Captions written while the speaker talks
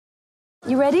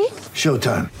You ready?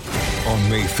 Showtime. On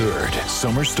May 3rd,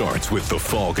 summer starts with The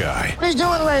Fall Guy. Let's do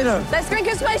it later. Let's drink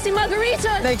a spicy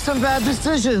margarita. Make some bad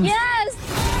decisions. Yes!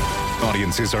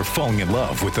 Audiences are falling in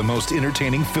love with the most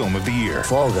entertaining film of the year.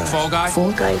 Fall Guy. Fall Guy?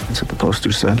 Fall guy. That's what the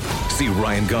poster said. See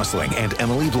Ryan Gosling and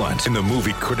Emily Blunt in the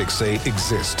movie critics say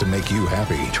exists to make you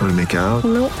happy. Trying to make it out?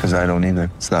 Nope. Because I don't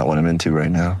either. It's not what I'm into right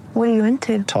now. What are you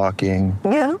into? Talking.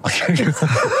 Yeah.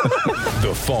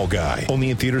 The Fall Guy.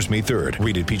 Only in theaters May 3rd.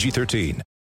 Rated PG-13.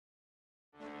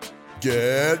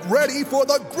 Get ready for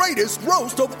the greatest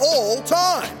roast of all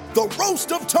time. The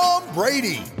Roast of Tom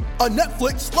Brady. A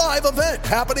Netflix live event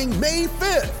happening May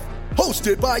 5th.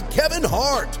 Hosted by Kevin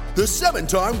Hart. The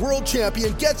 7-time world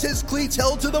champion gets his cleats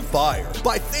held to the fire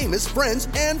by famous friends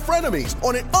and frenemies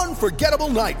on an unforgettable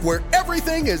night where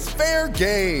everything is fair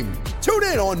game. Tune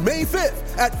in on May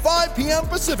 5th at 5 p.m.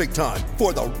 Pacific time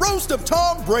for the Roast of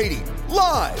Tom Brady.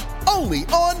 Live only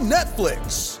on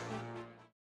Netflix.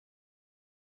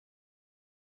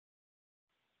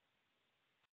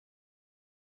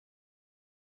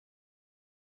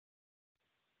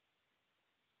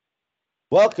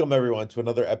 Welcome, everyone, to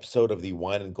another episode of the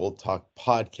Wine and Gold Talk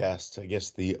podcast. I guess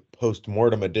the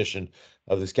post-mortem edition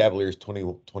of this Cavaliers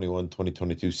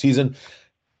 2021-2022 season.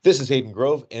 This is Hayden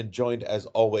Grove, and joined, as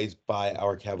always, by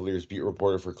our Cavaliers beat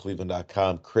reporter for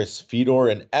Cleveland.com, Chris Fedor.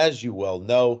 And as you well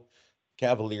know,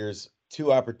 Cavaliers,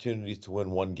 2 opportunities to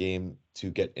win 1 game to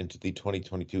get into the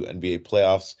 2022 NBA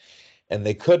playoffs, and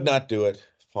they could not do it,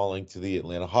 falling to the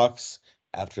Atlanta Hawks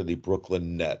after the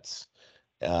Brooklyn Nets.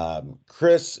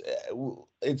 Chris,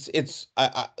 this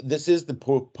is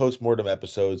the post-mortem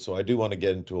episode, so I do want to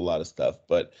get into a lot of stuff,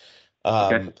 but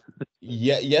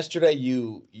yesterday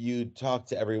you talked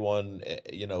to everyone,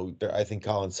 I think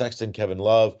Colin Sexton, Kevin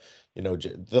Love,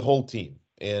 the whole team,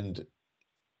 and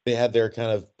they had their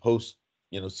kind of post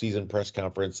season press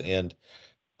conference. And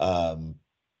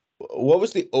what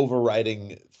was the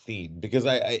overriding theme? Because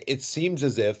it seems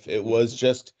as if it was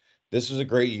just, this was a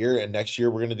great year, and next year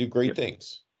we're going to do great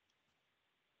things.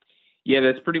 Yeah,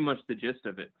 that's pretty much the gist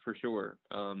of it, for sure.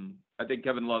 I think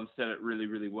Kevin Love said it really,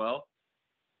 really well.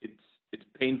 It's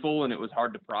painful, and it was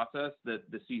hard to process that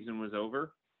the season was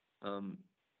over.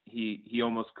 He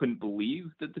almost couldn't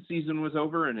believe that the season was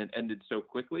over and it ended so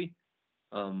quickly.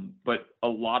 But a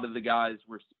lot of the guys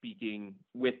were speaking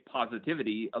with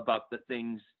positivity about the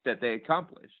things that they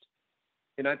accomplished.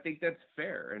 And I think that's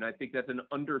fair. And I think that's an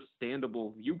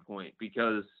understandable viewpoint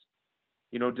because,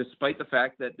 despite the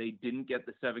fact that they didn't get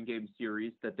the 7-game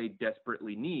series that they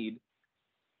desperately need,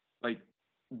 like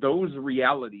those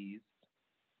realities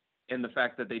and the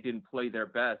fact that they didn't play their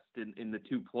best in the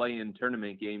 2 play-in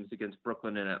tournament games against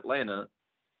Brooklyn and Atlanta,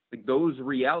 like those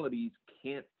realities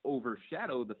can't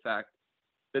overshadow the fact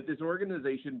that this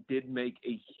organization did make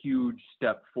a huge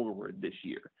step forward this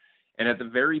year. And at the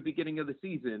very beginning of the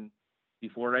season,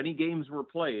 before any games were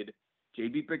played,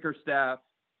 J.B. Bickerstaff,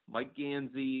 Mike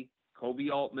Gansey, Kobe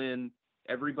Altman,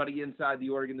 everybody inside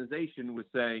the organization was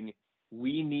saying,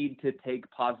 we need to take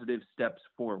positive steps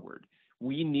forward.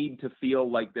 We need to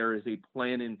feel like there is a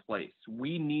plan in place.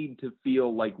 We need to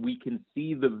feel like we can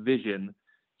see the vision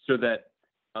so that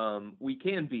we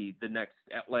can be the next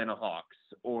Atlanta Hawks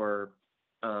or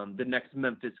the next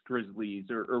Memphis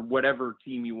Grizzlies or whatever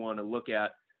team you want to look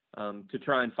at. To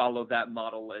try and follow that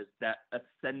model as that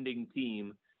ascending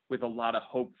team with a lot of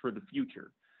hope for the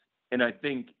future. And I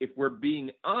think if we're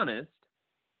being honest,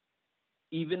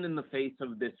 even in the face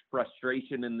of this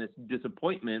frustration and this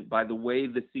disappointment by the way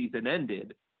the season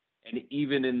ended, and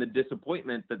even in the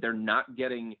disappointment that they're not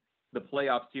getting the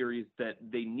playoff series that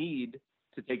they need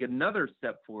to take another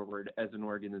step forward as an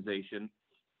organization,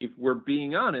 if we're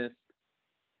being honest,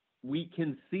 we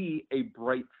can see a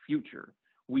bright future.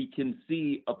 We can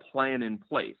see a plan in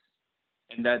place.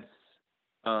 And that's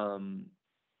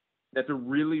a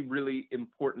really, really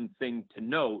important thing to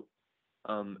note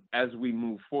as we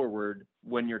move forward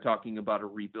when you're talking about a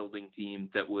rebuilding team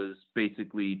that was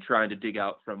basically trying to dig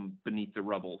out from beneath the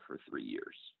rubble for 3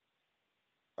 years.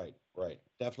 Right.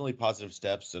 Definitely positive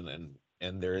steps, and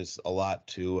there is a lot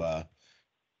to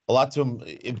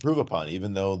improve upon,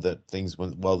 even though that things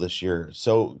went well this year.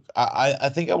 So I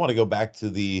think I want to go back to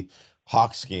the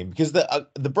Hawks game, because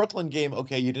the Brooklyn game,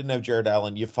 okay, you didn't have Jared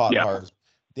Allen, you fought hard.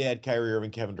 They had Kyrie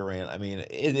Irving, Kevin Durant. I mean,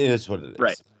 it is what it is.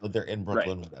 Right. They're in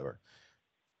Brooklyn, whatever.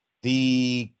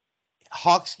 The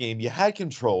Hawks game, you had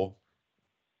control.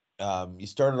 You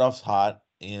started off hot,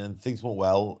 and things went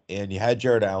well, and you had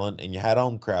Jared Allen, and you had a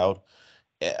home crowd.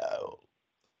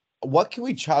 What can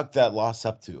we chalk that loss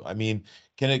up to? I mean,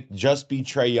 can it just be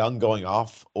Trae Young going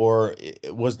off, or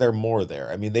was there more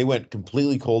there? I mean, they went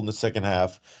completely cold in the second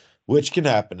half. which can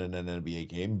happen in an NBA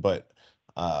game, but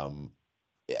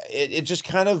it just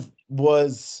kind of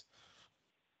was.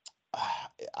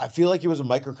 I feel like it was a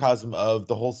microcosm of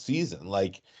the whole season.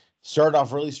 Like, started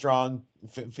off really strong,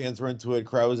 fans were into it,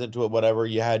 crowd was into it, whatever.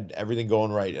 You had everything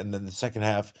going right, and then the second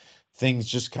half, things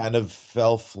just kind of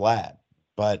fell flat.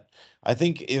 But I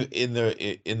think in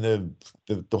the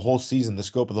whole season, the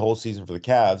scope of the whole season for the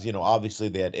Cavs, obviously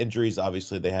they had injuries,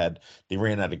 obviously they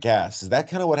ran out of gas. Is that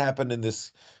kind of what happened in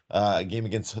this game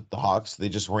against the Hawks? They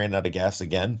just ran out of gas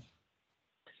again.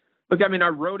 Look, I mean, I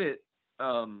wrote it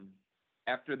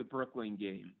after the Brooklyn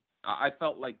game. I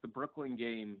felt like the Brooklyn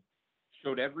game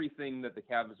showed everything that the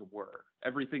Cavs were,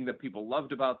 everything that people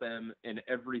loved about them, and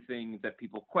everything that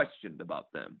people questioned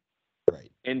about them.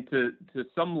 Right. And to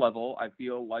some level, I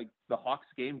feel like the Hawks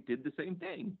game did the same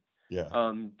thing.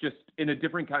 Yeah. Just in a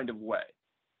different kind of way.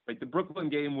 Like, the Brooklyn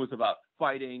game was about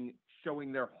fighting,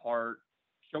 showing their heart,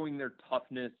 showing their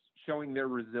toughness, showing their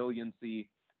resiliency,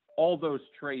 all those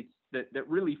traits that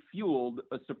really fueled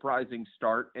a surprising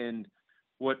start and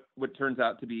what turns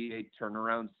out to be a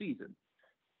turnaround season.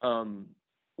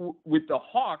 With the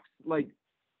Hawks, like,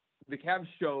 the Cavs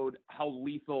showed how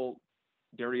lethal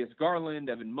Darius Garland,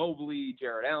 Evan Mobley,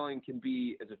 Jarrett Allen can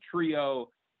be as a trio,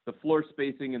 the floor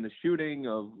spacing and the shooting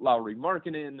of Lauri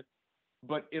Markkanen,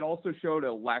 but it also showed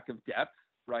a lack of depth,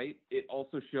 right? It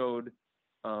also showed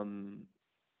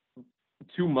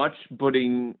too much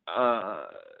putting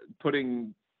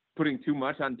too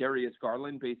much on Darius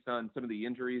Garland based on some of the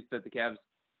injuries that the Cavs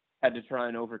had to try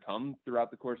and overcome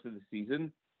throughout the course of the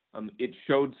season. It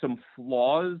showed some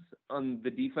flaws on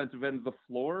the defensive end of the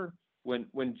floor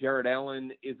when Jarrett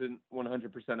Allen isn't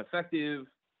 100% effective.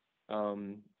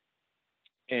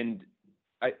 And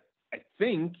I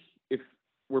think, if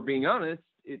we're being honest,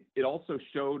 it also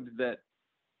showed that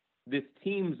this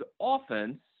team's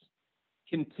offense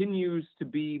continues to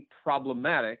be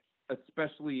problematic,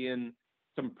 especially in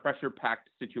some pressure-packed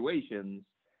situations.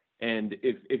 And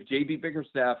if JB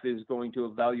Bickerstaff is going to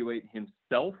evaluate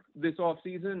himself this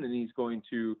offseason, and he's going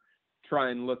to try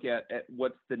and look at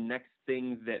what's the next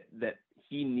thing that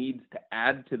he needs to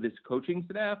add to this coaching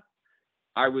staff,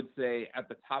 I would say at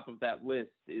the top of that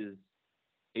list is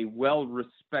a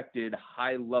well-respected,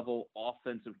 high-level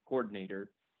offensive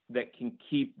coordinator that can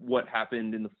keep what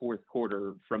happened in the fourth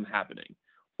quarter from happening,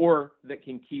 or that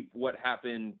can keep what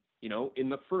happened, in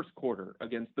the first quarter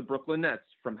against the Brooklyn Nets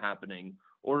from happening,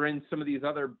 or in some of these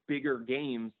other bigger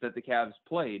games that the Cavs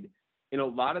played. In a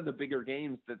lot of the bigger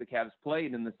games that the Cavs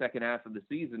played in the second half of the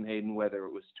season, Hayden, whether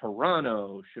it was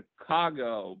Toronto,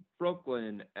 Chicago,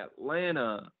 Brooklyn,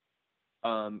 Atlanta,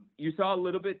 you saw a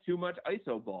little bit too much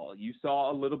ISO ball. You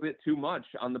saw a little bit too much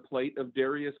on the plate of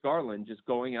Darius Garland just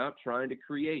going out trying to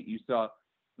create. You saw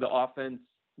the offense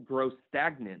grow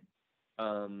stagnant.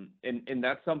 And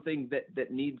that's something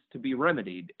that needs to be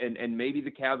remedied. And maybe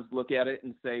the Cavs look at it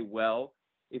and say, well,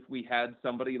 if we had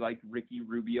somebody like Ricky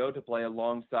Rubio to play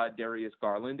alongside Darius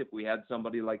Garland, if we had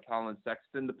somebody like Colin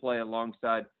Sexton to play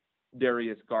alongside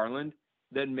Darius Garland,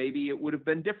 then maybe it would have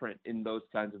been different in those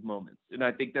kinds of moments. And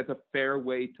I think that's a fair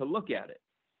way to look at it.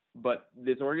 But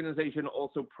this organization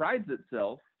also prides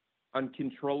itself on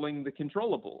controlling the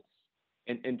controllables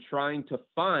and trying to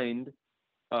find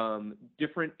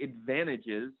different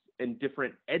advantages and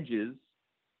different edges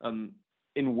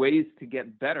in ways to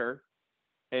get better.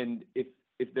 And if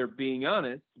they're being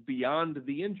honest, beyond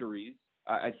the injuries,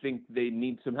 I think they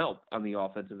need some help on the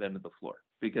offensive end of the floor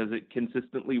because it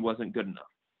consistently wasn't good enough.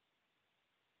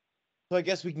 So I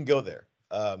guess we can go there.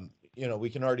 We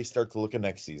can already start to look at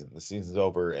next season. The season's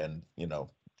over, and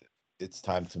it's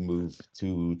time to move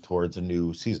towards a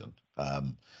new season.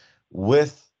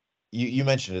 With you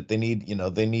mentioned it, they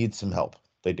need some help.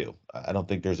 They do. I don't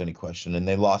think there's any question, and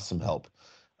they lost some help.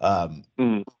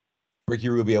 Ricky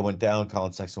Rubio went down,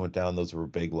 Colin Sexton went down. Those were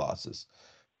big losses.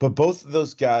 But both of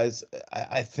those guys,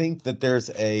 I think that there's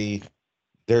a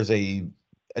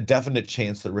definite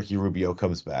chance that Ricky Rubio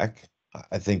comes back.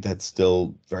 I think that's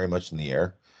still very much in the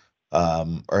air.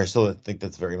 Or I still think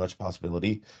that's very much a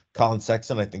possibility. Colin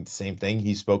Sexton, I think the same thing.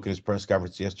 He spoke at his press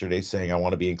conference yesterday saying, I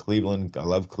want to be in Cleveland. I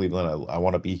love Cleveland. I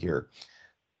want to be here.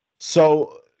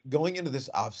 So going into this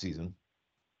offseason,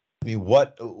 I mean,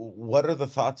 what are the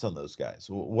thoughts on those guys?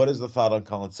 What is the thought on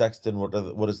Colin Sexton?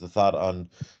 What is the thought on,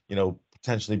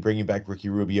 potentially bringing back Ricky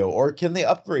Rubio, or can they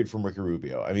upgrade from Ricky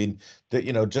Rubio? I mean,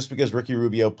 just because Ricky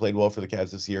Rubio played well for the Cavs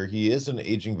this year, he is an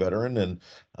aging veteran, and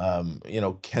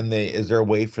is there a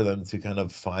way for them to kind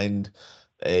of find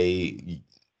a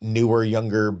newer,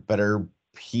 younger, better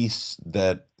piece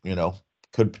that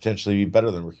could potentially be better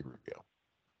than Ricky Rubio?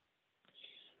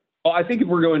 Well, I think if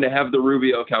we're going to have the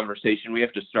Rubio conversation, we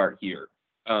have to start here.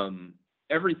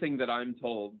 Everything that I'm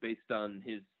told based on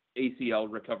his ACL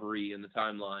recovery in the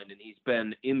timeline, and he's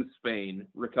been in Spain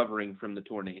recovering from the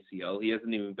torn ACL. He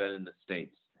hasn't even been in the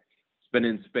States. He's been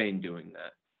in Spain doing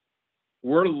that.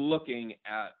 We're looking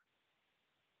at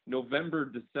November,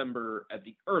 December at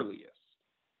the earliest.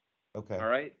 Okay. All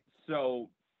right. So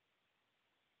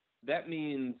that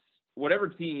means whatever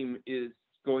team is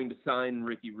going to sign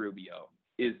Ricky Rubio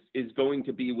is going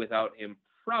to be without him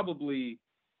probably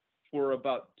for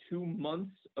about 2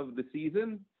 months of the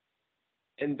season.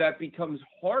 And that becomes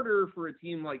harder for a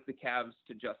team like the Cavs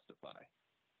to justify.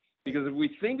 Because if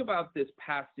we think about this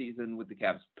past season with the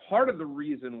Cavs, part of the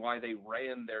reason why they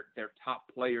ran their top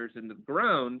players into the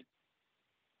ground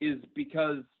is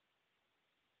because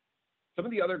some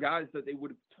of the other guys that they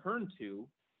would have turned to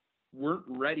weren't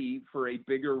ready for a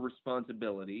bigger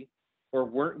responsibility or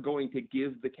weren't going to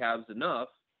give the Cavs enough,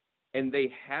 and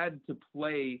they had to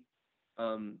play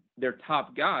their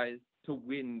top guys to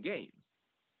win games.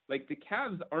 Like, the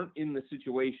Cavs aren't in the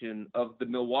situation of the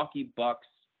Milwaukee Bucks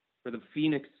or the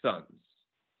Phoenix Suns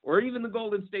or even the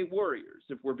Golden State Warriors,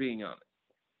 if we're being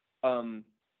honest.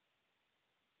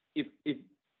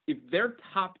 If their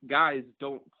top guys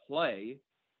don't play,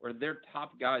 or their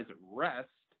top guys rest,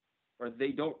 or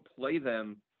they don't play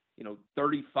them,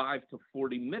 35 to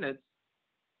 40 minutes,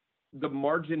 the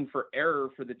margin for error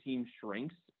for the team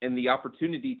shrinks, and the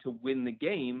opportunity to win the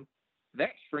game,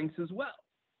 that shrinks as well.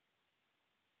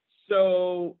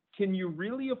 So can you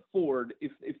really afford,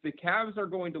 if the Cavs are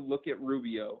going to look at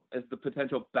Rubio as the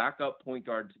potential backup point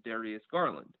guard to Darius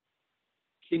Garland,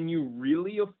 can you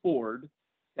really afford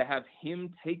to have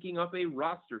him taking up a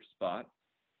roster spot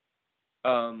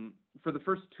for the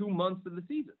first 2 months of the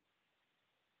season?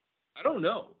 I don't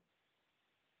know,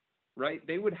 right?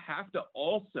 They would have to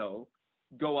also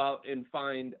go out and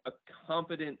find a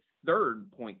competent third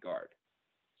point guard,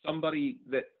 somebody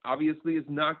that obviously is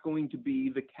not going to be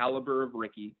the caliber of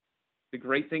Ricky. The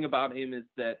great thing about him is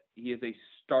that he is a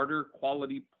starter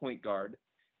quality point guard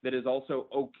that is also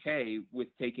okay with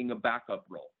taking a backup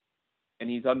role. And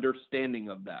he's understanding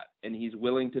of that. And he's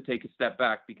willing to take a step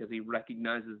back because he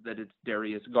recognizes that it's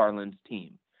Darius Garland's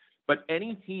team. But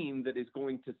any team that is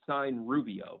going to sign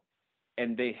Rubio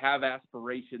and they have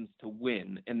aspirations to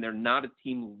win, and they're not a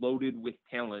team loaded with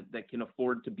talent that can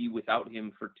afford to be without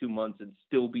him for 2 months and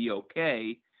still be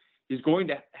okay, is going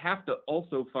to have to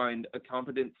also find a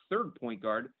competent third point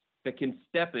guard that can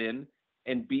step in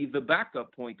and be the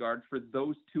backup point guard for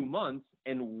those 2 months.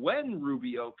 And when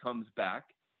Rubio comes back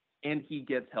and he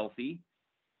gets healthy,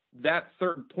 that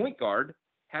third point guard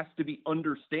has to be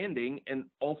understanding and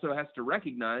also has to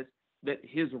recognize that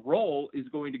his role is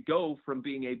going to go from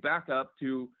being a backup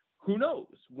to who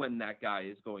knows when that guy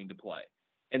is going to play.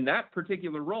 And that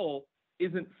particular role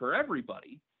isn't for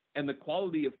everybody. And the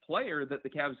quality of player that the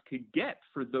Cavs could get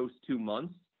for those 2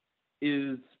 months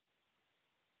is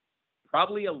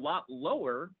probably a lot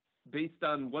lower based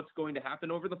on what's going to happen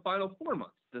over the final 4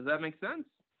 months. Does that make sense?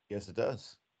 Yes, it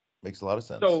does. Makes a lot of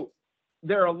sense. So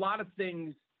there are a lot of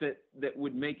things that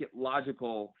would make it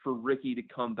logical for Ricky to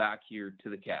come back here to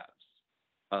the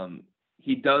Cavs.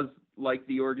 He does like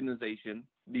the organization.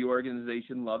 The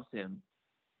organization loves him.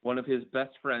 One of his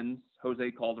best friends,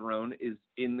 Jose Calderon, is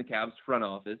in the Cavs front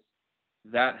office.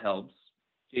 That helps.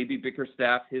 JB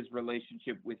Bickerstaff, his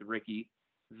relationship with Ricky,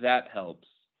 that helps.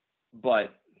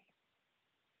 But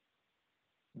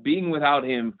being without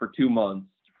him for 2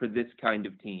 months for this kind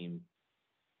of team,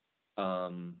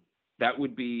 that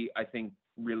would be, I think,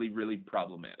 really, really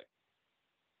problematic.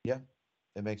 Yeah,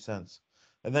 it makes sense.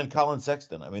 And then Colin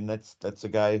Sexton. I mean, that's a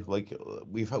guy, like,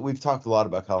 we've talked a lot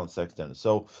about Colin Sexton.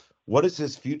 So what is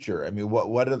his future? I mean,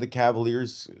 what are the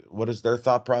Cavaliers? What is their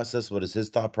thought process? What is his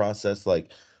thought process?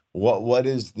 Like, what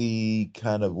is the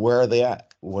kind of, where are they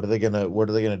at? What are they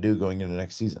gonna do going into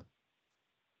next season?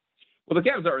 Well, the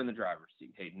Cavs are in the driver's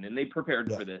seat, Hayden, and they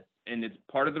prepared for this. And it's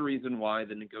part of the reason why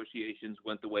the negotiations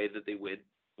went the way that they went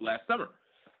last summer.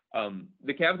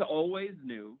 The Cavs always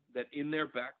knew that in their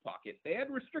back pocket, they had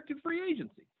restricted free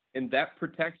agency, and that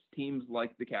protects teams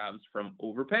like the Cavs from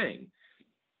overpaying.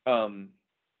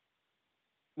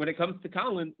 When it comes to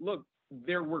Colin, look,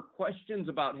 there were questions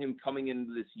about him coming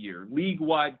into this year,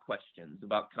 league-wide questions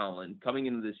about Colin coming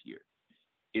into this year.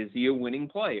 Is he a winning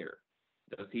player?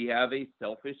 Does he have a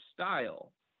selfish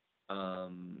style?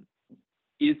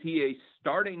 Is he a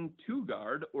starting two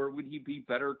guard, or would he be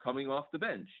better coming off the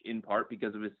bench, in part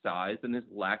because of his size and his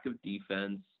lack of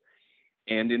defense,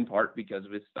 and in part because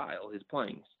of his style, his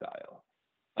playing style?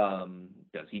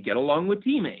 Does he get along with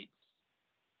teammates?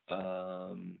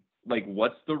 Like,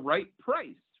 what's the right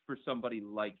price for somebody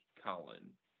like Colin?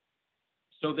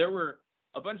 So there were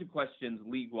a bunch of questions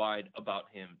league-wide about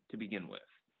him to begin with.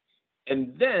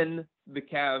 And then the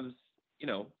Cavs,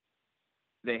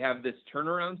 they have this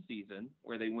turnaround season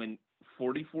where they win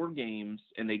 44 games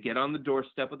and they get on the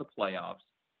doorstep of the playoffs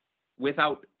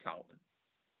without Collin.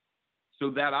 So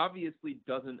that obviously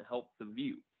doesn't help the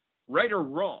view. Right or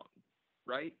wrong,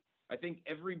 right? I think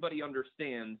everybody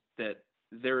understands that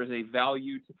there is a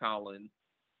value to Collin,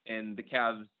 and the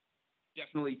Cavs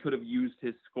definitely could have used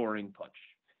his scoring punch.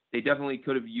 They definitely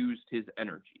could have used his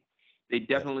energy. They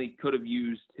definitely could have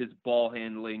used his ball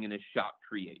handling and his shot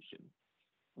creation.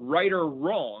 Right or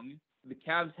wrong, the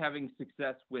Cavs having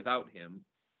success without him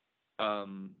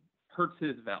hurts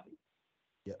his value.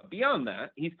 Yeah. Beyond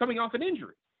that, he's coming off an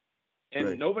injury,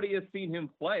 and nobody has seen him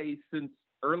play since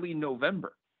early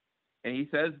November. And he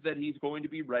says that he's going to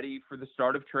be ready for the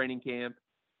start of training camp,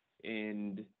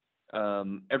 and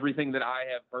everything that I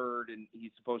have heard, and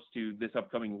he's supposed to this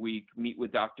upcoming week meet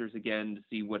with doctors again to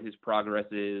see what his progress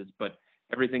is. But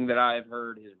everything that I have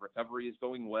heard, his recovery is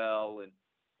going well, and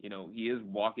he is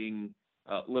walking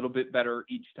a little bit better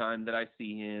each time that I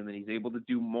see him, and he's able to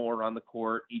do more on the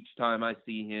court each time I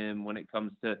see him when it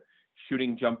comes to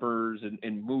shooting jumpers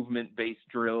and movement-based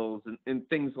drills and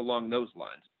things along those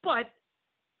lines. But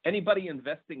anybody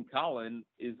investing Collin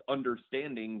is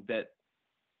understanding that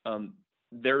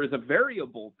there is a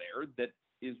variable there that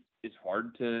is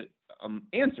hard to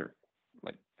answer.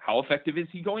 Like, how effective is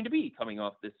he going to be coming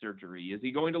off this surgery? Is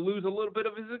he going to lose a little bit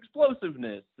of his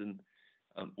explosiveness? And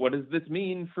what does this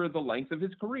mean for the length of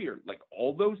his career? Like,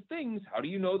 all those things, how do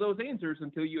you know those answers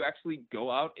until you actually go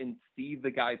out and see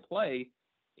the guy play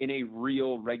in a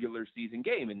real regular season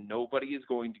game? And nobody is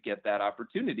going to get that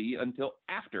opportunity until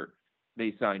after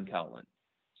they sign Collin.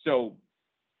 So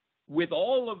with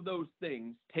all of those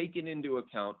things taken into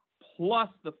account, plus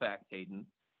the fact, Hayden,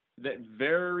 that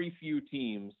very few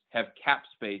teams have cap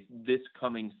space this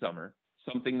coming summer,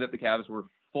 something that the Cavs were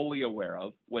fully aware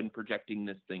of when projecting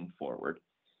this thing forward.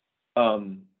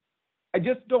 I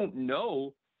just don't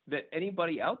know that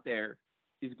anybody out there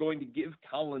is going to give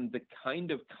Collin the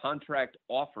kind of contract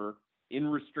offer in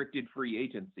restricted free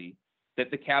agency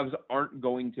that the Cavs aren't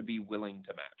going to be willing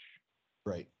to match.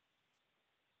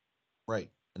 Right.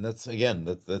 And that's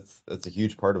a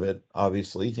huge part of it,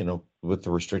 obviously, with the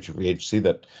restricted free agency,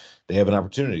 that they have an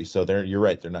opportunity. So you're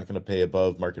right. They're not going to pay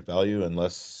above market value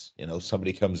unless,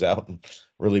 somebody comes out and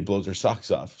really blows their socks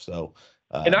off. So,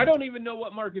 and I don't even know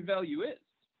what market value is.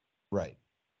 Right.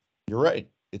 You're right.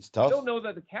 It's tough. I don't know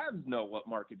that the Cavs know what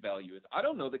market value is. I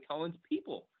don't know that Collin's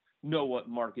people know what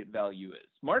market value is.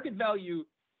 Market value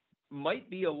might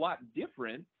be a lot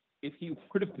different if he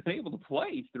would have been able to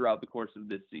play throughout the course of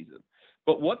this season.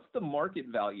 But what's the market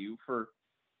value for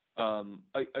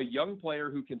a young player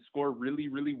who can score really,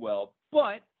 really well,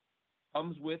 but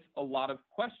comes with a lot of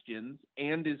questions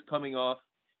and is coming off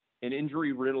an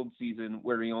injury-riddled season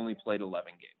where he only played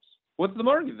 11 games? What's the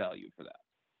market value for that?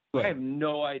 Right. I have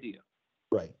no idea.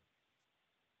 Right.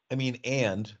 I mean,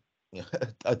 and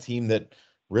a team that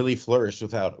really flourished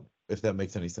without him, if that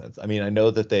makes any sense. I mean, I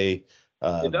know that they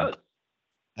it does.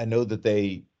 I know that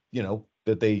they,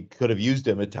 that they could have used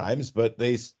him at times, but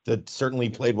they certainly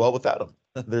played well without him.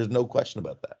 There's no question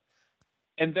about that.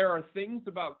 And there are things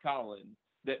about Collin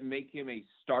that make him a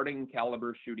starting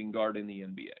caliber shooting guard in the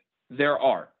NBA. There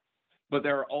are. But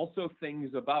there are also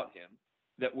things about him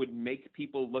that would make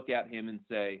people look at him and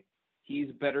say,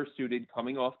 he's better suited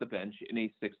coming off the bench in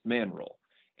a sixth-man role.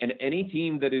 And any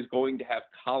team that is going to have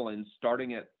Collin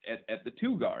starting at the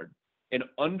two guard, an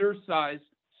undersized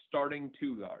starting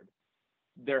two guard,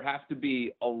 there has to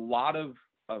be a lot of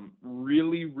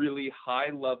really, really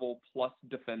high-level plus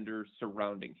defenders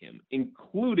surrounding him,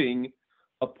 including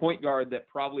a point guard that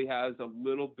probably has a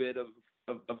little bit of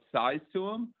size to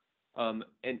him. And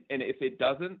if it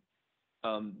doesn't,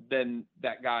 then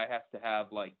that guy has to have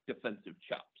like defensive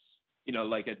chops,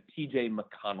 like a TJ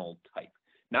McConnell type.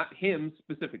 Not him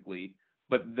specifically,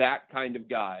 but that kind of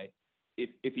guy.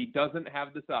 If he doesn't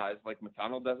have the size, like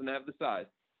McConnell doesn't have the size,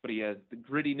 but he has the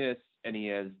grittiness and he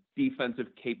has defensive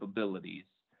capabilities,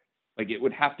 like it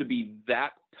would have to be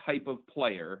that type of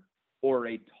player or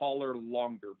a taller,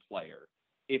 longer player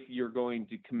if you're going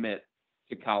to commit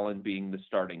to Collin being the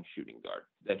starting shooting guard.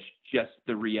 That's just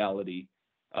the reality.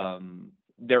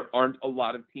 There aren't a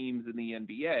lot of teams in the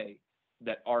NBA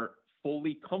that are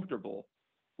fully comfortable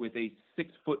with a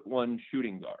 6'1"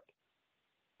 shooting guard.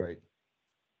 Right.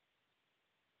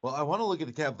 Well, I want to look at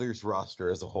the Cavaliers roster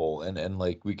as a whole, and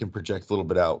like we can project a little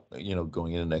bit out,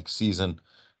 going into next season.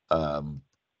 Kind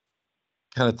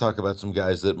of talk about some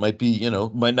guys that might be,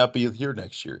 might not be here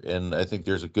next year, and I think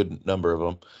there's a good number of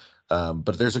them.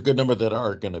 But there's a good number that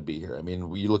are going to be here. I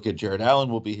mean, you look at Jared Allen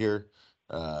will be here,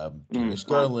 Darius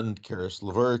Garland, Karis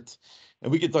LeVert,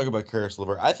 and we could talk about Karis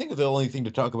LeVert. I think the only thing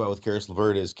to talk about with Karis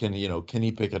LeVert is can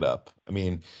he pick it up? I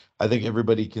mean, I think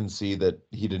everybody can see that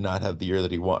he did not have the year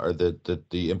that he want or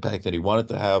the impact that he wanted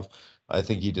to have. I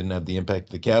think he didn't have the impact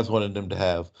the Cavs wanted him to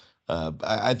have.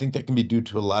 I think that can be due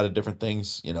to a lot of different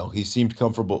things. He seemed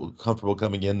comfortable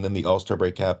coming in. Then the All-Star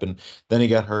break happened. Then he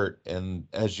got hurt, and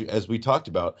as we talked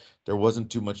about, there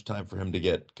wasn't too much time for him to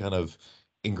get kind of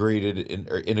integrated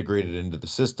into the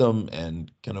system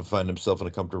and kind of find himself in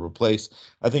a comfortable place.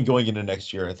 I think going into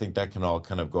next year, I think that can all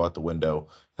kind of go out the window.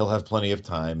 He'll have plenty of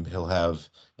time. He'll have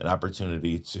an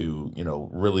opportunity to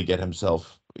really get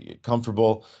himself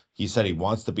comfortable. He said he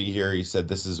wants to be here. He said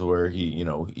this is where he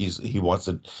wants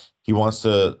to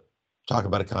talk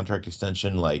about a contract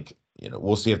extension.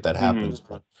 We'll see if that happens.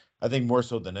 But I think more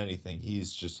so than anything, he'll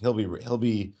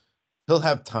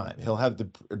have time. He'll have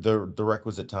the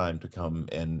requisite time to come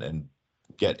and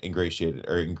get integrated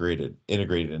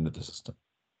into the system.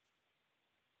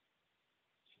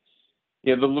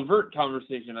 Yeah, the LeVert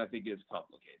conversation I think is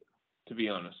complicated, to be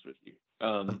honest with you.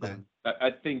 Okay.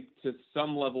 I think to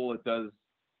some level it does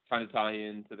kind of tie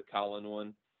into the Collin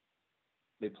one.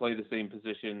 They play the same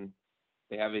position.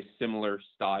 They have a similar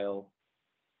style.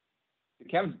 The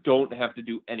Cavs don't have to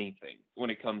do anything when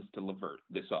it comes to LeVert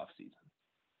this offseason.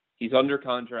 He's under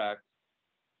contract.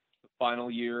 The final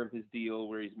year of his deal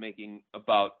where he's making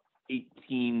about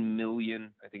 $18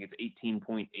 million. I think it's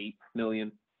 $18.8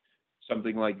 million,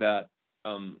 something like that.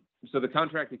 So the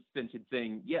contract extension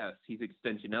thing, yes, he's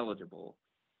extension eligible,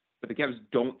 but the Cavs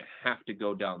don't have to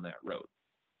go down that road.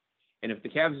 And if the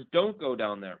Cavs don't go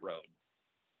down that road,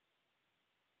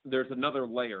 there's another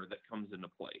layer that comes into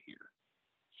play here.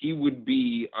 He would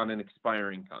be on an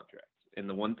expiring contract. And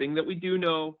the one thing that we do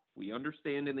know, we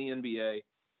understand in the NBA,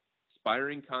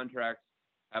 expiring contracts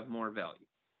have more value.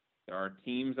 There are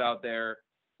teams out there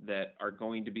that are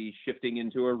going to be shifting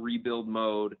into a rebuild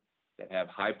mode, that have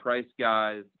high-priced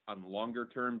guys on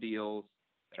longer-term deals,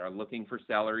 that are looking for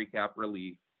salary cap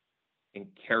relief, and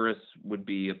Karis would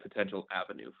be a potential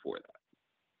avenue for that.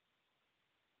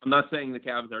 I'm not saying the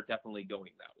Cavs are definitely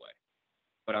going that way,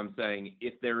 but I'm saying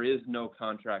if there is no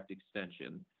contract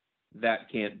extension,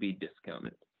 that can't be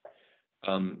discounted.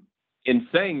 In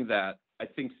saying that, I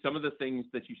think some of the things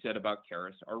that you said about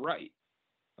Karis are right.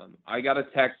 I got a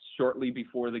text shortly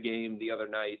before the game the other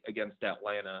night against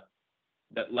Atlanta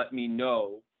that let me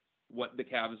know what the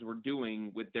Cavs were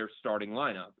doing with their starting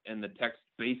lineup. And the text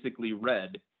basically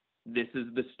read, "This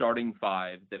is the starting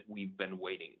five that we've been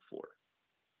waiting for."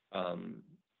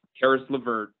 Karis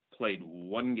LeVert played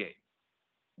one game,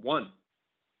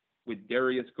 with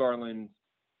Darius Garland,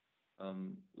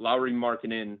 Lauri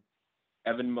Markkanen,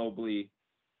 Evan Mobley,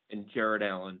 and Jared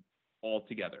Allen all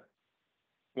together.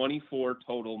 24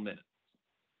 total minutes.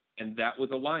 And that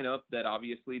was a lineup that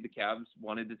obviously the Cavs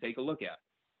wanted to take a look at.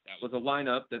 That was a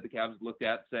lineup that the Cavs looked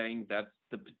at saying that's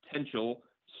the potential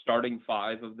starting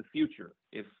five of the future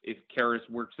if Karis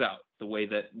works out the way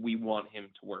that we want him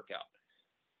to work out.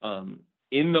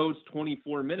 In those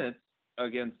 24 minutes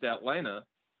against Atlanta,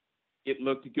 it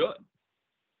looked good.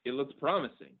 It looked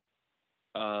promising.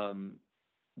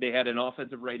 They had an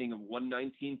offensive rating of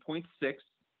 119.6.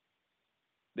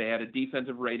 They had a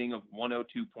defensive rating of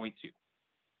 102.2.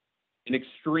 An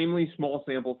extremely small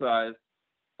sample size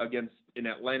against an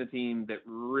Atlanta team that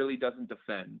really doesn't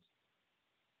defend.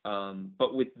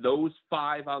 But with those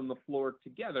five on the floor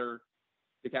together,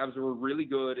 the Cavs were really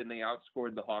good and they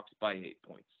outscored the Hawks by 8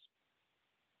 points.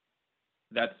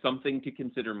 That's something to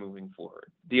consider moving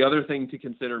forward. The other thing to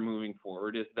consider moving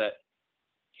forward is that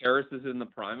Karis is in the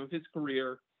prime of his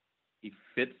career. He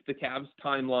fits the Cavs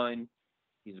timeline.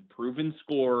 He's a proven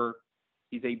scorer.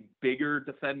 He's a bigger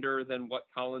defender than what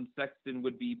Colin Sexton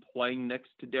would be playing next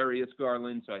to Darius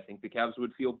Garland. So I think the Cavs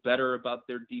would feel better about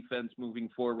their defense moving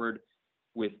forward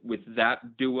with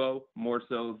that duo more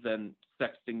so than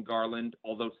Sexton Garland.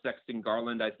 Although Sexton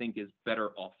Garland, I think, is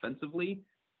better offensively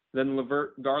than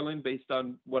LeVert Garland based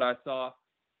on what I saw.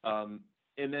 And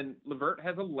then LeVert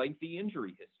has a lengthy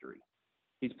injury history.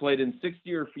 He's played in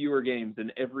 60 or fewer games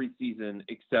in every season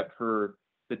except for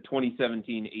the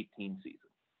 2017-18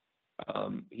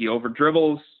 season. He over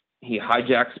dribbles. He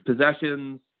hijacks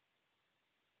possessions.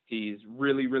 He's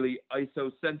really, really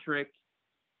isocentric.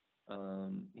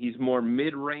 He's more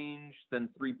mid-range than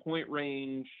three-point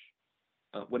range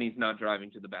when he's not driving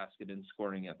to the basket and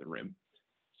scoring at the rim.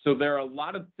 So there are a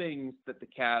lot of things that the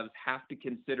Cavs have to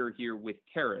consider here with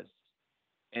Karis.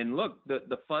 And look,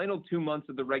 the final 2 months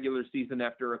of the regular season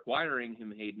after acquiring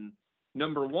him, Hayden,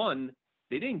 number one,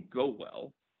 they didn't go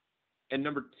well. And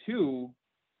number two,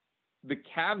 the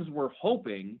Cavs were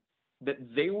hoping that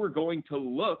they were going to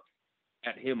look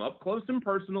at him up close and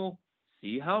personal,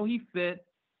 see how he fit,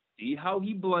 see how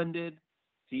he blended,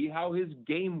 see how his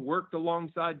game worked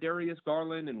alongside Darius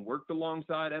Garland and worked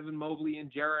alongside Evan Mobley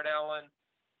and Jarrett Allen.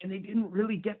 And they didn't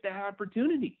really get that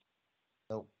opportunity.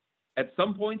 Nope. At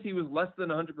some points, he was less than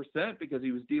 100% because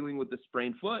he was dealing with the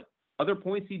sprained foot. Other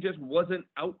points, he just wasn't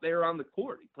out there on the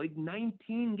court. He played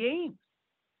 19 games.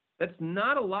 That's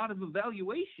not a lot of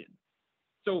evaluation.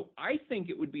 So I think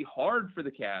it would be hard for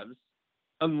the Cavs,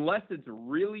 unless it's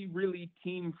really, really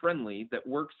team-friendly that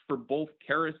works for both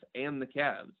Caris and the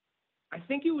Cavs. I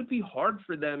think it would be hard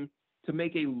for them to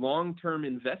make a long-term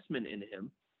investment in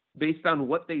him based on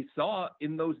what they saw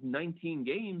in those 19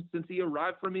 games since he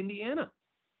arrived from Indiana.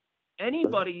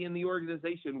 Anybody in the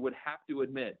organization would have to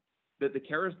admit that the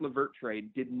Caris LeVert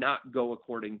trade did not go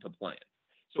according to plan.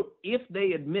 So if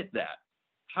they admit that,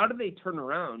 how do they turn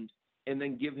around and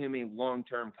then give him a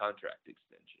long-term contract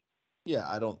extension? Yeah,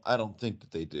 I don't think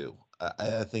that they do.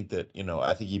 I think that,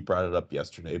 I think he brought it up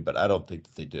yesterday, but I don't think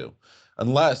that they do.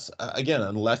 Unless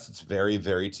it's very,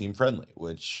 very team friendly,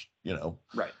 which,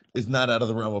 right, is not out of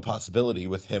the realm of possibility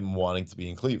with him wanting to be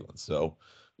in Cleveland. So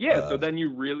yeah, so then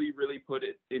you really, really put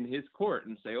it in his court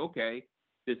and say, okay,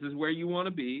 this is where you want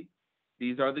to be.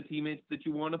 These are the teammates that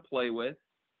you want to play with.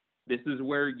 This is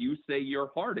where you say your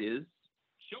heart is.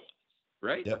 Show us,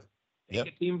 right? Yep. Make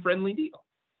a team-friendly deal.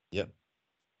 Yep.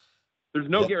 There's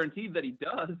no guarantee that he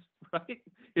does, right?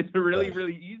 It's really,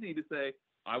 really easy to say,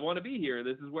 I want to be here.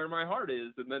 This is where my heart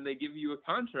is. And then they give you a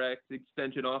contract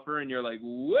extension offer, and you're like,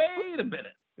 wait a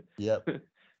minute. Yep.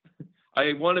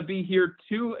 I want to be here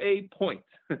to a point.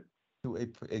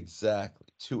 Exactly.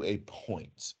 To a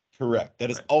point. Correct. That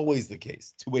is always the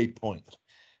case. To a point.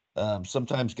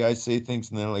 Sometimes guys say things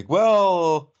and they're like,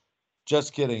 well,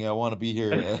 just kidding. I want to be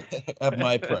here at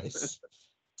my price.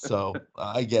 So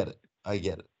I get it.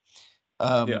 I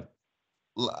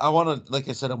want to, like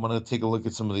I said, I want to take a look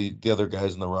at some of the other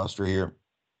guys in the roster here.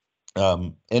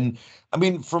 And I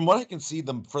mean, from what I can see,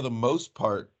 them for the most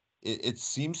part, it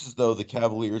seems as though the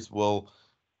Cavaliers will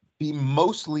be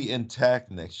mostly intact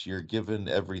next year, given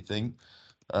everything.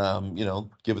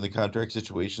 Given the contract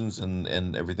situations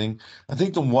and everything. I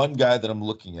think the one guy that I'm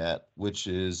looking at, which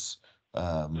is,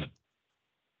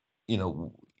 he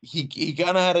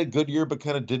kind of had a good year, but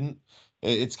kind of didn't.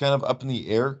 It's kind of up in the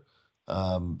air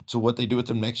to what they do with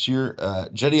him next year.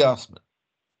 Cedi Osman.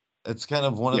 It's kind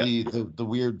of one of the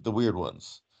weird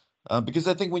ones. Because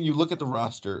I think when you look at the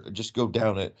roster, just go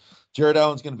down it. Jarrett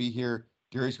Allen's going to be here.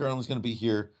 Darius Garland's going to be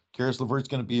here. Caris LeVert's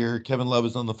going to be here. Kevin Love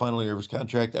is on the final year of his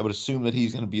contract. I would assume that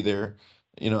he's going to be there,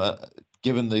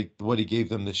 given what he gave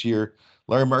them this year.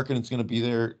 Larry Markkanen's going to be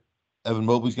there. Evan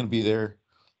Mobley's going to be there.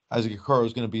 Isaac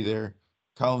Okoro's going to be there.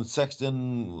 Colin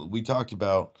Sexton, we talked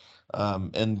about.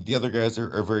 And the other guys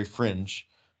are very fringe.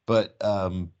 But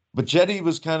Cedi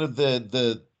was kind of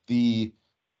the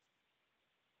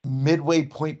midway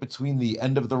point between the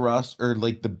end of the roster, or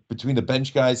between the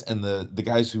bench guys and the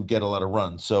guys who get a lot of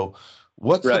runs. So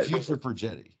what's the future for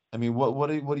Cedi? I mean, what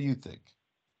do you think?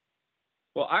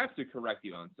 Well, I have to correct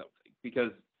you on something,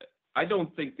 because I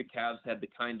don't think the Cavs had the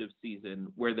kind of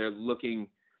season where they're looking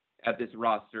at this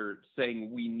roster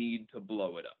saying we need to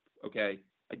blow it up. Okay.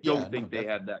 I don't think they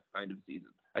had that kind of season.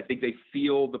 I think they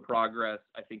feel the progress.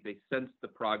 I think they sense the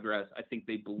progress. I think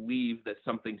they believe that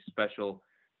something special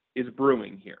is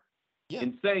brewing here. Yeah.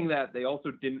 In saying that, they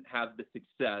also didn't have the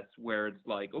success where it's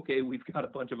like, okay, we've got a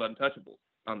bunch of untouchables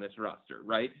on this roster,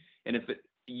 right? And if a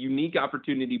unique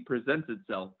opportunity presents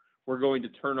itself, we're going to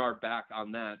turn our back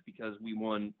on that because we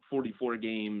won 44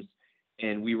 games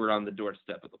and we were on the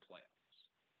doorstep of the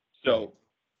playoffs. So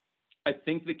I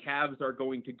think the Cavs are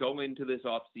going to go into this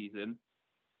offseason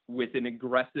with an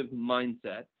aggressive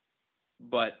mindset,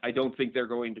 but I don't think they're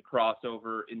going to cross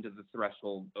over into the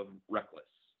threshold of reckless.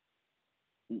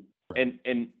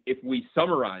 And if we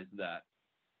summarize that,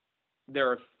 there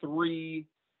are three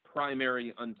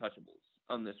primary untouchables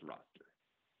on this roster.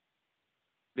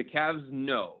 The Cavs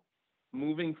know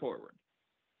moving forward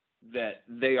that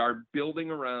they are building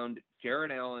around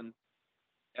Jarrett Allen,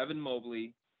 Evan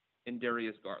Mobley, and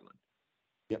Darius Garland.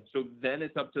 Yep. So then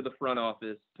it's up to the front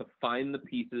office to find the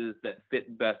pieces that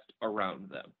fit best around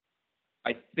them.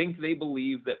 I think they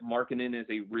believe that Markkanen is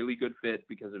a really good fit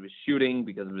because of his shooting,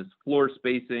 because of his floor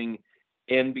spacing,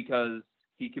 and because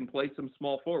he can play some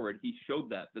small forward. He showed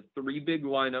that. The three big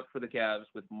lineup for the Cavs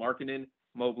with Markkanen,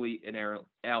 Mobley, and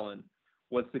Allen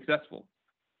was successful.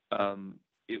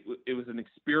 It was an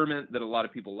experiment that a lot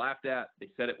of people laughed at. They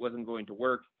said it wasn't going to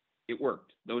work. It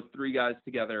worked. Those three guys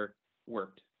together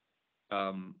worked.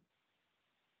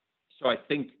 So I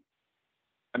think,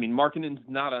 Markkanen's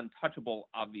not untouchable,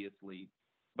 obviously,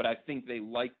 but I think they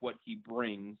like what he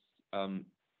brings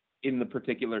in the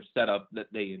particular setup that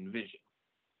they envision.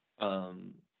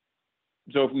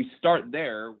 So if we start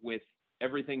there with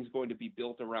everything's going to be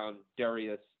built around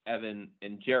Darius, Evan,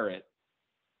 and Jarrett,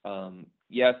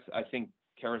 yes, I think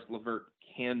Karis LeVert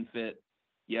can fit.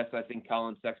 Yes, I think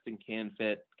Colin Sexton can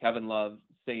fit. Kevin Love,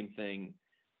 same thing.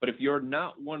 But if you're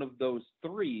not one of those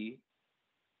three,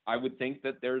 I would think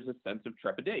that there's a sense of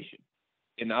trepidation.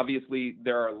 And obviously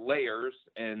there are layers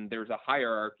and there's a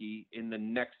hierarchy in the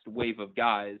next wave of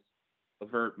guys,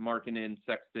 LeVert, Markkanen,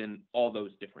 Sexton, all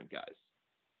those different guys.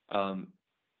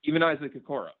 Even Isaac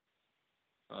Okoro.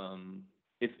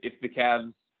 If the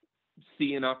Cavs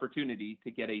see an opportunity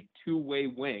to get a two-way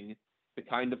wing, the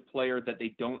kind of player that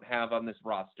they don't have on this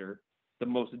roster, the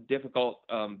most difficult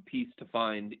piece to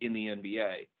find in the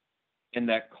NBA, and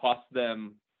that costs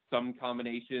them some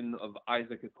combination of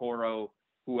Isaac Okoro,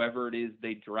 whoever it is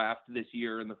they draft this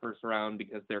year in the first round,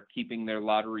 because they're keeping their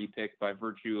lottery pick by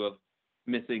virtue of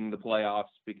missing the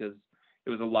playoffs because it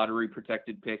was a lottery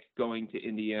protected pick going to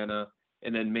Indiana,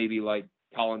 and then maybe like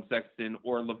Colin Sexton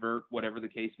or LeVert, whatever the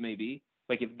case may be.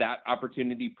 Like, if that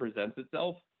opportunity presents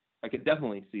itself, I could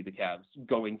definitely see the Cavs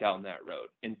going down that road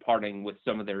and parting with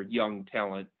some of their young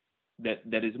talent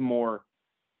that is more,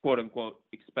 quote unquote,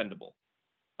 expendable.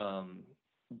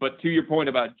 But to your point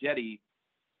about Jetty,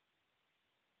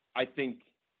 I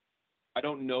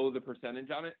don't know the percentage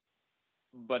on it,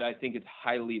 but I think it's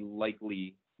highly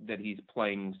likely that he's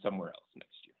playing somewhere else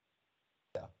next year.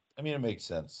 Yeah, it makes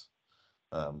sense.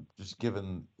 Just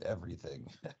given everything.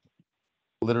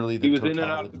 Literally, he was in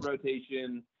and out of the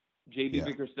rotation. JB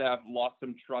Bickerstaff lost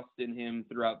some trust in him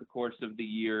throughout the course of the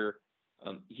year.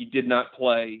 He did not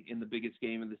play in the biggest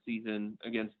game of the season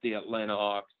against the Atlanta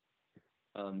Hawks.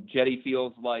 Jetty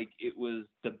feels like it was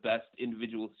the best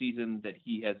individual season that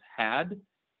he has had.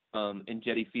 And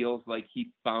Jetty feels like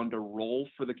he found a role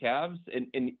for the Cavs.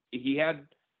 And he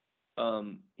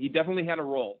definitely had a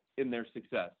role in their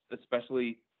success,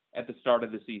 especially at the start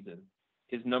of the season.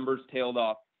 His numbers tailed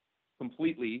off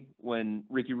completely when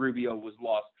Ricky Rubio was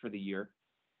lost for the year.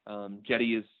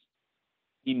 Jetty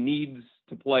needs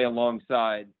to play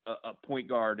alongside a point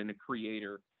guard and a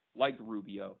creator like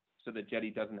Rubio, so that Jetty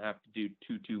doesn't have to do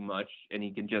too much and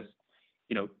he can just,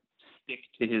 stick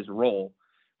to his role.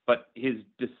 But his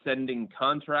descending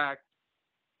contract,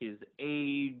 his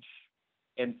age,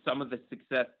 and some of the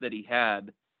success that he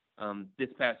had this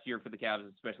past year for the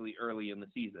Cavs, especially early in the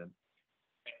season,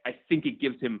 I think it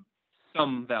gives him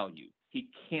some value. He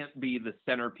can't be the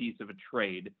centerpiece of a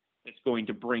trade that's going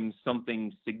to bring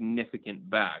something significant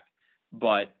back,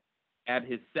 but add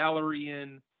his salary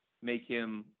in, make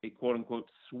him a quote-unquote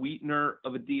sweetener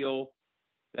of a deal,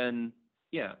 then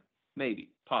yeah, maybe,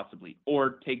 possibly.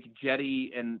 Or take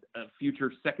Jetty and a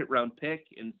future second-round pick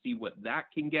and see what that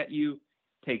can get you.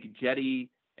 Take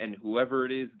Jetty and whoever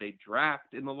it is they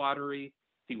draft in the lottery,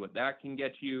 see what that can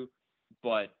get you.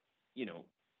 But,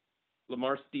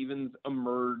 Lamar Stevens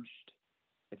emerged.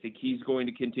 I think he's going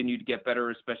to continue to get better,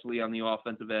 especially on the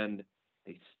offensive end.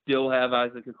 They still have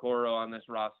Isaac Okoro on this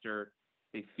roster.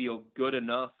 They feel good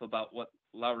enough about what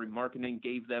Lauri Markkanen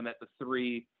gave them at the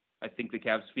 3. I think the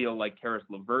Cavs feel like Karis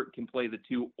LeVert can play the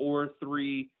 2 or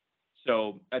 3.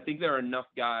 So I think there are enough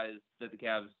guys that the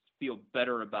Cavs feel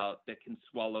better about that can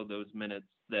swallow those minutes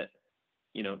that,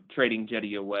 trading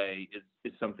Jetty away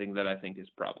is something that I think is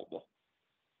probable.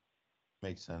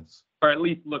 Makes sense. Or at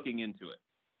least looking into it.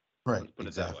 Right. Let's put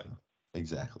it that way.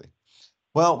 Exactly.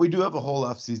 Well, we do have a whole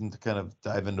off season to kind of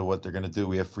dive into what they're going to do.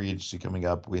 We have free agency coming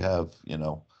up. We have,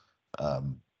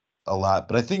 a lot.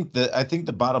 But I think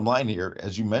the bottom line here,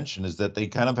 as you mentioned, is that they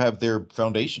kind of have their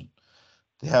foundation.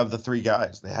 They have the 3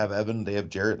 guys. They have Evan, they have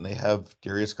Jarrett, and they have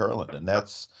Darius Garland. And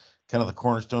that's kind of the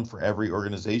cornerstone for every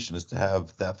organization, is to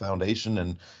have that foundation.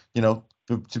 And,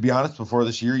 to be honest, before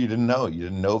this year, you didn't know. You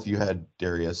didn't know if you had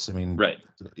Darius. Right.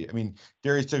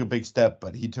 Darius took a big step,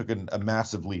 but he took a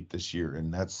massive leap this year,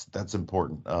 and that's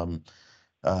important.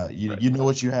 You know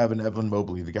what you have in Evan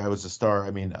Mobley. The guy was a star.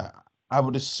 I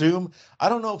would assume. I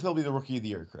don't know if he'll be the rookie of the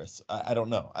year, Chris. I don't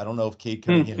know. I don't know if Cade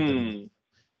Cunningham.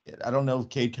 I don't know if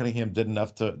Cade Cunningham did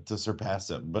enough to surpass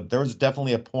him, but there was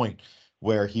definitely a point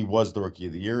where he was the rookie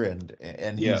of the year,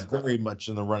 and he's very much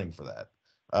in the running for that.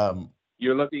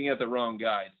 You're looking at the wrong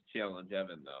guy to challenge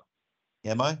Evan, though.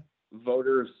 Am I?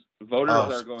 Voters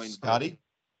are going. Scotty?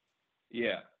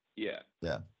 Yeah.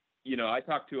 I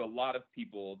talked to a lot of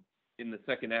people in the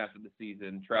second half of the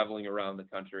season traveling around the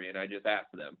country, and I just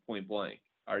asked them point blank,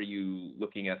 are you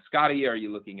looking at Scotty? Are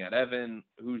you looking at Evan?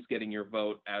 Who's getting your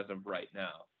vote as of right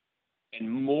now? And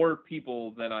more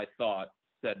people than I thought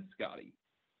said Scotty.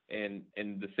 And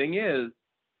the thing is,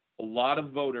 a lot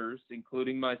of voters,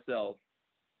 including myself,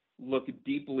 look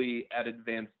deeply at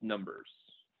advanced numbers.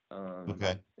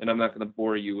 Okay. And I'm not going to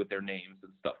bore you with their names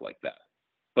and stuff like that.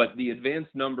 But the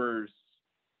advanced numbers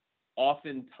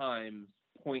oftentimes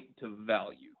point to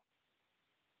value,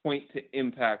 point to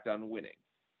impact on winning.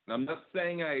 And I'm not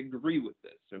saying I agree with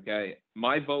this, okay?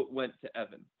 My vote went to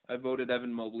Evan. I voted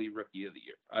Evan Mobley Rookie of the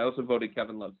Year. I also voted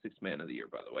Kevin Love Sixth Man of the Year,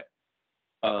 by the way.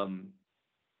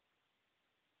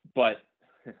 But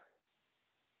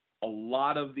a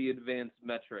lot of the advanced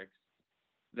metrics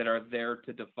that are there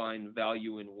to define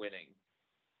value in winning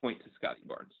point to Scotty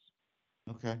Barnes.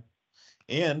 Okay.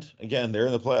 And again, they're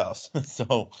in the playoffs.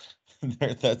 So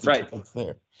that's right. Difference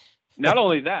there. Not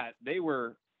only that, they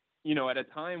were, at a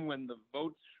time when the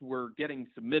votes were getting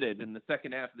submitted in the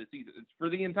second half of the season. It's for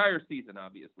the entire season,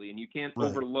 obviously, and you can't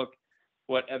overlook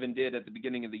what Evan did at the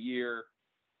beginning of the year.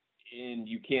 And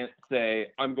you can't say,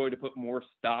 I'm going to put more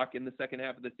stock in the second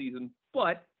half of the season.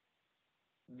 But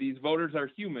these voters are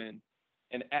human.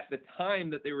 And at the time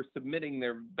that they were submitting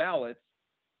their ballots,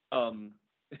 the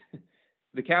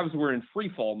Cavs were in free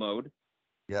fall mode.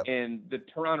 Yep. And the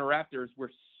Toronto Raptors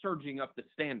were surging up the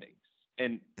standings.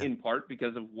 And in part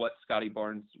because of what Scotty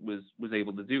Barnes was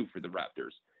able to do for the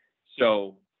Raptors.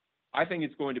 So I think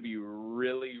it's going to be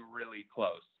really, really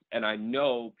close. And I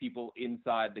know people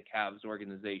inside the Cavs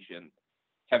organization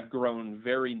have grown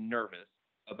very nervous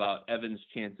about Evan's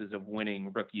chances of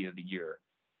winning Rookie of the Year.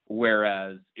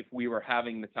 Whereas if we were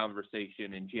having the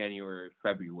conversation in January,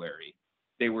 February,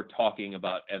 they were talking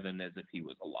about Evan as if he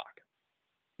was a lock.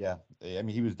 Yeah. I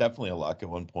mean, he was definitely a lock at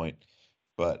one point,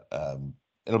 but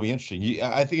it'll be interesting.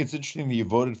 I think it's interesting that you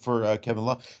voted for Kevin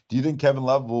Love. Do you think Kevin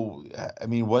Love will,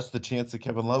 what's the chance that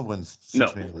Kevin Love wins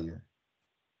Sixth Man of the Year?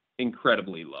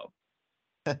 Incredibly low.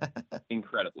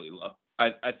 Incredibly low.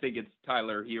 I think it's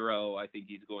Tyler Hero. I think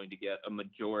he's going to get a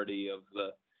majority of the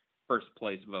first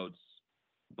place votes,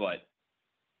 but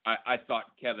I thought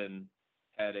Kevin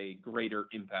had a greater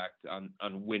impact on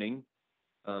winning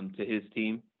to his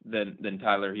team than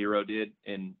Tyler Hero did.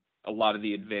 And a lot of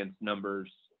the advanced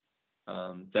numbers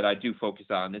that I do focus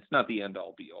on, it's not the end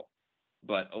all be all,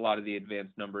 but a lot of the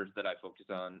advanced numbers that I focus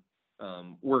on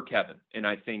were Kevin. And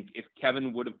I think if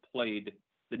Kevin would have played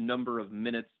the number of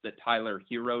minutes that Tyler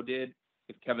Hero did,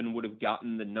 if Kevin would have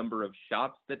gotten the number of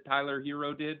shots that Tyler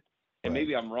Hero did, and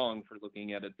maybe I'm wrong for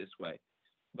looking at it this way,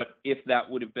 but if that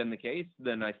would have been the case,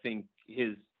 then I think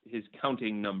his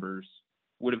counting numbers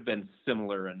would have been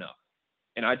similar enough.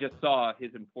 And I just saw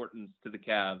his importance to the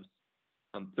Cavs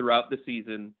throughout the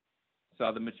season. I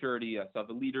saw the maturity. I saw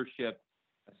the leadership.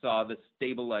 I saw the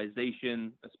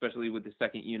stabilization, especially with the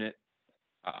second unit.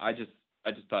 I just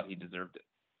thought he deserved it.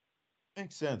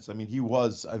 Makes sense. I mean, he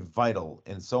was vital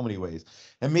in so many ways.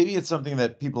 And maybe it's something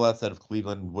that people outside of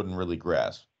Cleveland wouldn't really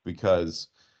grasp because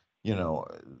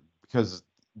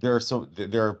there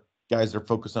are guys that are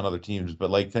focused on other teams, but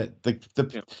like that,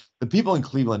 the people in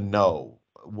Cleveland know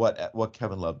what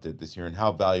Kevin Love did this year and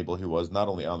how valuable he was, not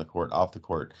only on the court, off the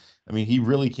court. I mean, he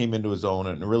really came into his own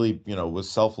and really, was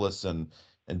selfless and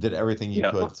did everything he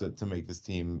could to make this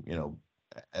team,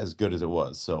 as good as it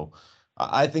was. So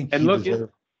I think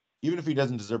even if he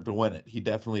doesn't deserve to win it, he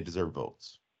definitely deserved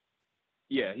votes.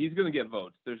 Yeah, he's going to get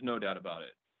votes. There's no doubt about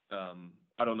it.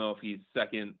 I don't know if he's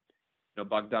second.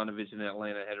 Bogdanovich in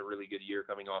Atlanta had a really good year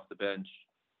coming off the bench.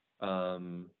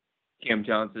 Cam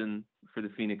Johnson for the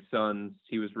Phoenix Suns,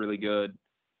 he was really good.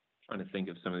 I'm trying to think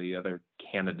of some of the other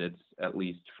candidates, at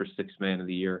least for Sixth Man of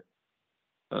the Year.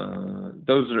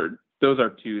 Those are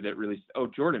two that really. Oh,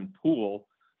 Jordan Poole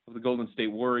of the Golden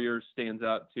State Warriors stands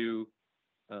out too.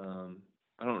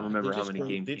 I don't remember how many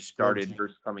games he started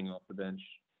versus coming off the bench.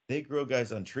 They grow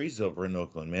guys on trees over in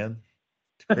Oakland, man.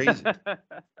 It's crazy.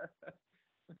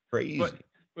 Crazy.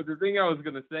 But the thing I was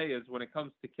going to say is when it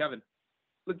comes to Kevin,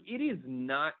 look, it is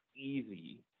not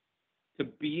easy to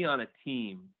be on a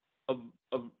team of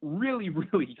really,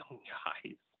 really young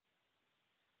guys.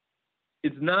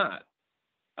 It's not.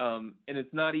 And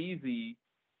it's not easy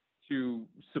to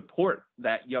support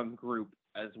that young group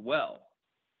as well.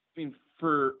 I mean,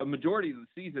 for a majority of the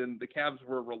season, the Cavs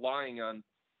were relying on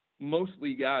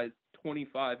mostly guys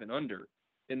 25 and under.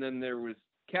 And then there was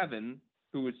Kevin,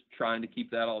 who was trying to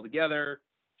keep that all together,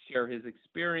 share his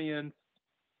experience,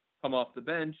 come off the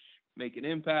bench, make an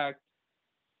impact.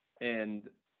 And,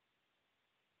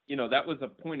 that was a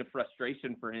point of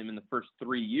frustration for him in the first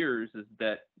 3 years, is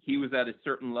that he was at a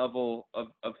certain level of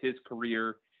his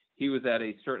career. He was at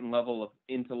a certain level of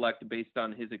intellect based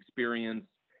on his experience,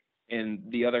 and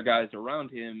the other guys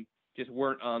around him just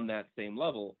weren't on that same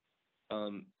level.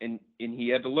 And he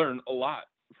had to learn a lot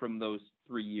from those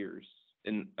 3 years.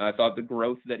 And I thought the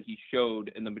growth that he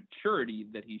showed and the maturity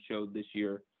that he showed this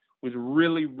year was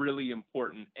really, really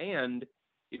important. And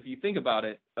if you think about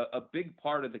it, a big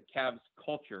part of the Cavs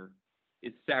culture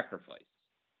is sacrifice.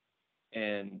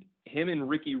 And him and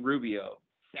Ricky Rubio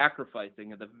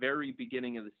sacrificing at the very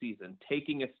beginning of the season,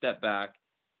 taking a step back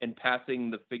and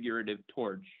passing the figurative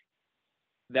torch,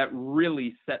 that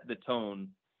really set the tone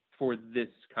for this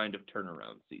kind of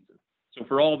turnaround season. So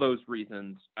for all those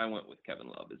reasons, I went with Kevin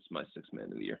Love as my sixth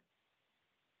man of the year.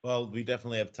 Well, we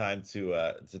definitely have time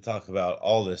to talk about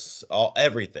all this,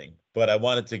 everything. But I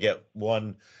wanted to get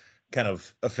one kind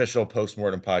of official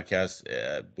postmortem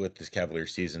podcast with this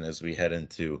Cavaliers season as we head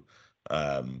into,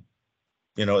 an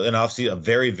offseason, a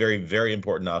very, very, very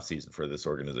important offseason for this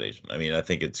organization. I mean, I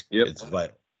think it's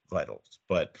vital.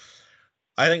 But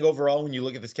I think overall, when you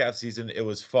look at this Cavs season, it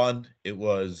was fun, it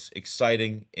was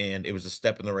exciting, and it was a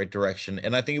step in the right direction.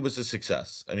 And I think it was a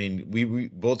success. I mean, we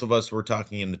both of us were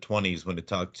talking in the 20s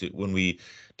when we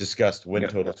discussed win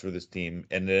totals for this team,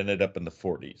 and it ended up in the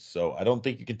 40s. So I don't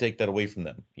think you can take that away from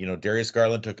them. Darius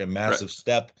Garland took a massive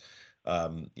step.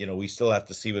 We still have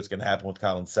to see what's going to happen with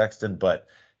Colin Sexton, but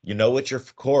you know what your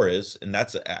core is, and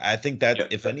I think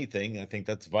that if anything, I think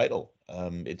that's vital.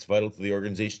 It's vital to the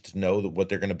organization to know what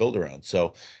they're going to build around.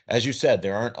 So, as you said,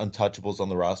 there aren't untouchables on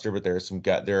the roster, but there are some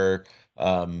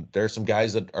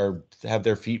guys that have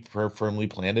their feet firmly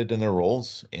planted in their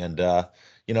roles. And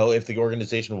if the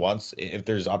organization if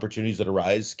there's opportunities that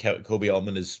arise, Kobe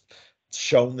Altman has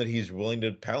shown that he's willing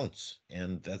to pounce,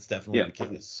 and that's definitely the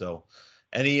case. So,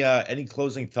 any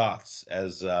closing thoughts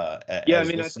as I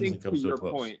think to your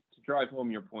point, to drive home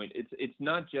your point, it's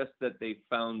not just that they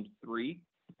found three,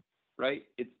 right?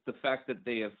 It's the fact that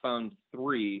they have found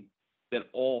three that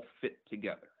all fit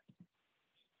together.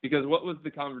 Because what was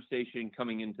the conversation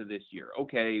coming into this year?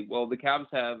 Okay, well, the Cavs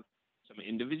have some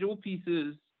individual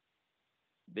pieces,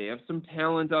 they have some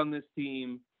talent on this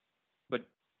team, but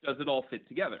does it all fit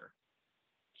together?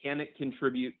 Can it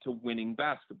contribute to winning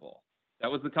basketball?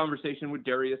 That was the conversation with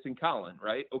Darius and Colin,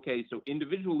 right? Okay, so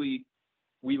individually,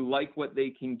 we like what they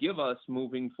can give us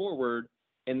moving forward,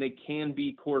 and they can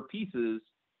be core pieces,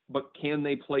 but can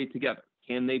they play together?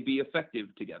 Can they be effective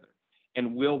together?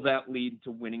 And will that lead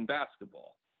to winning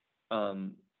basketball?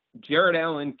 Jarrett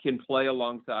Allen can play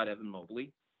alongside Evan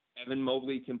Mobley. Evan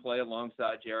Mobley can play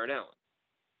alongside Jarrett Allen.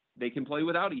 They can play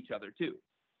without each other, too.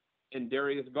 And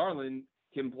Darius Garland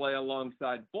can play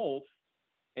alongside both.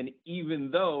 And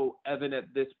even though Evan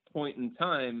at this point in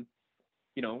time,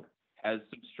 has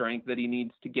some strength that he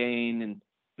needs to gain, and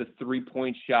the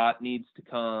 3-point shot needs to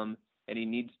come, and he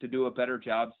needs to do a better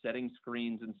job setting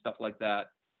screens and stuff like that,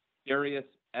 Darius,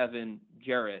 Evan,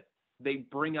 Jarrett, they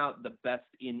bring out the best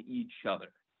in each other.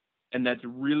 And that's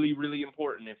really, really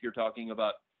important if you're talking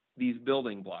about these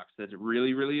building blocks. That's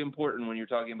really, really important when you're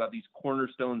talking about these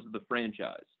cornerstones of the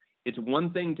franchise. It's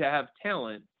one thing to have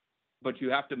talent, but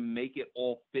you have to make it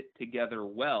all fit together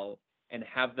well and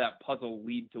have that puzzle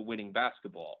lead to winning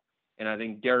basketball. And I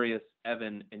think Darius,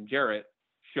 Evan, and Jarrett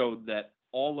showed that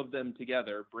all of them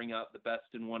together bring out the best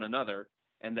in one another,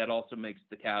 and that also makes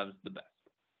the Cavs the best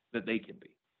that they can be.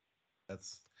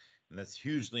 That's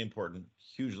hugely important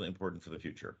for the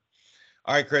future.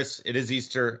 All right, Chris, it is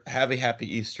Easter. Have a happy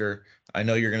Easter. I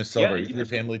know you're going to celebrate with your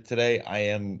family today. I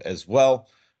am as well.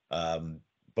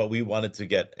 But we wanted to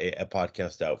get a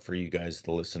podcast out for you guys,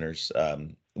 the listeners,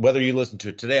 whether you listen to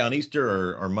it today on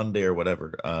Easter or Monday or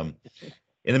whatever.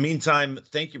 In the meantime,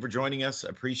 thank you for joining us. I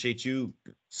appreciate you.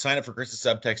 Sign up for Chris's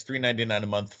Subtext, $3.99 a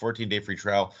month, 14-day free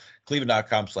trial,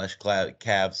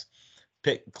 cleveland.com/Cavs.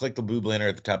 Click the blue banner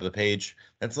at the top of the page.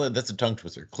 That's a tongue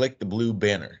twister. Click the blue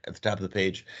banner at the top of the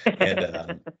page,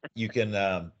 and you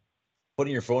can put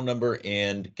in your phone number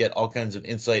and get all kinds of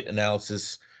insight,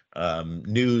 analysis,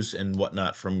 news and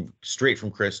whatnot straight from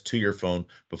Chris to your phone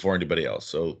before anybody else.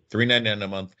 So $3.99 a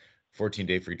month,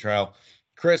 14-day free trial.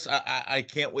 Chris, I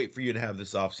can't wait for you to have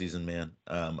this off season, man.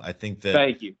 I think that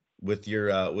thank you with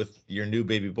your new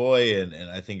baby boy, and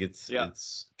I think it's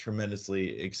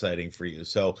tremendously exciting for you.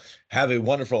 So have a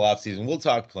wonderful off season. We'll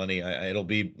talk plenty. It'll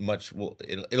be much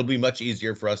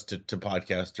easier for us to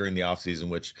podcast during the off season,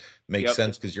 which makes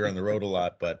sense because you're on the road a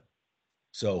lot. But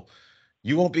so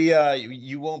you won't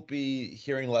be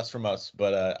hearing less from us.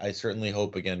 But I certainly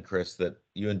hope again, Chris, that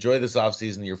you enjoy this off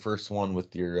season, your first one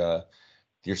with your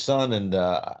son, and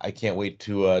I can't wait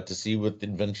to see what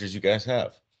adventures you guys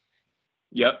have.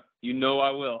 Yep. I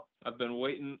will. I've been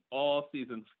waiting all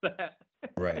season for that.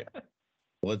 Right.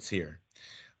 Let's hear.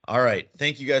 All right.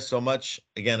 Thank you guys so much.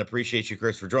 Again, appreciate you,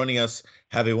 Chris, for joining us.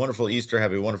 Have a wonderful Easter.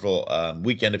 Have a wonderful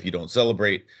weekend if you don't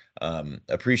celebrate.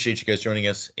 Appreciate you guys joining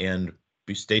us, and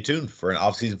stay tuned for an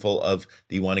off-season full of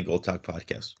the Wine and Gold Talk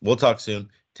podcast. We'll talk soon.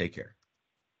 Take care.